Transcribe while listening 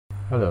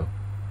Hello,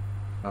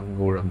 I'm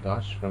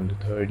Gaurav from the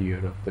third year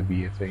of the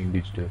BFA in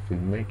Digital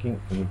Filmmaking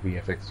in the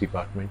VFX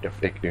department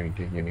of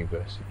Technical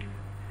University.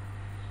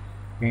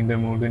 In the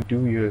more than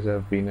 2 years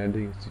I've been at the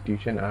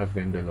institution, I've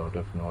gained a lot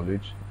of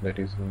knowledge that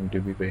is going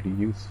to be very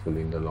useful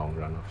in the long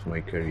run of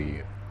my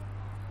career.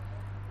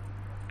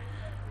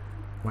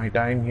 My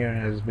time here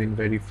has been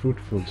very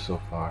fruitful so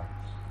far,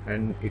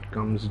 and it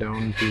comes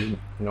down to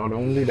not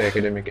only the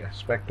academic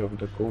aspect of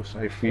the course,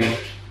 I feel,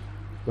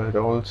 but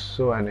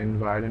also an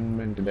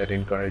environment that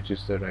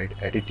encourages the right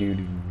attitude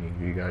in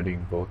me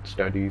regarding both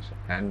studies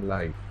and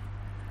life.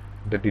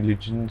 The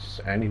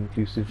diligence and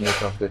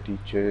inclusiveness of the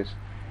teachers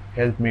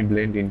help me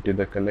blend into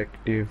the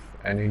collective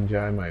and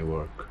enjoy my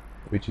work,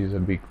 which is a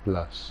big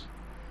plus.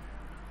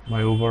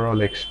 My overall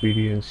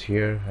experience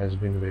here has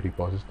been very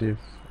positive,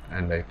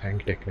 and I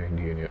thank Technical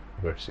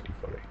University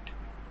for it.